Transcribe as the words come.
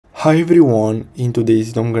Hi everyone, in today's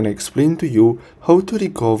video I'm gonna explain to you how to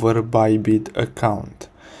recover Bybit account.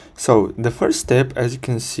 So the first step, as you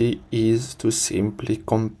can see, is to simply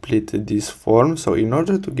complete this form. So in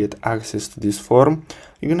order to get access to this form,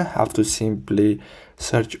 you're gonna have to simply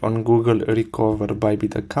search on Google Recover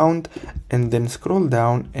Bybit account and then scroll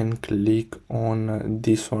down and click on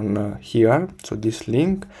this one here, so this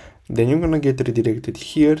link. Then you're gonna get redirected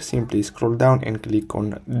here. Simply scroll down and click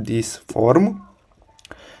on this form.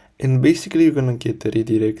 And basically you're gonna get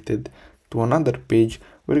redirected to another page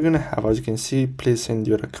where you're gonna have, as you can see, please send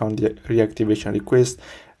your account reactivation request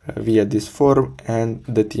via this form, and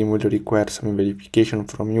the team will require some verification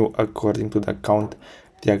from you according to the account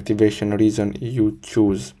deactivation reason you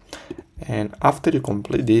choose. And after you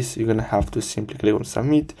complete this, you're gonna have to simply click on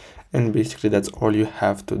submit, and basically that's all you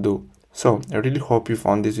have to do. So I really hope you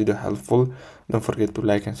found this video helpful. Don't forget to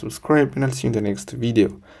like and subscribe, and I'll see you in the next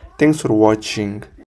video. Thanks for watching.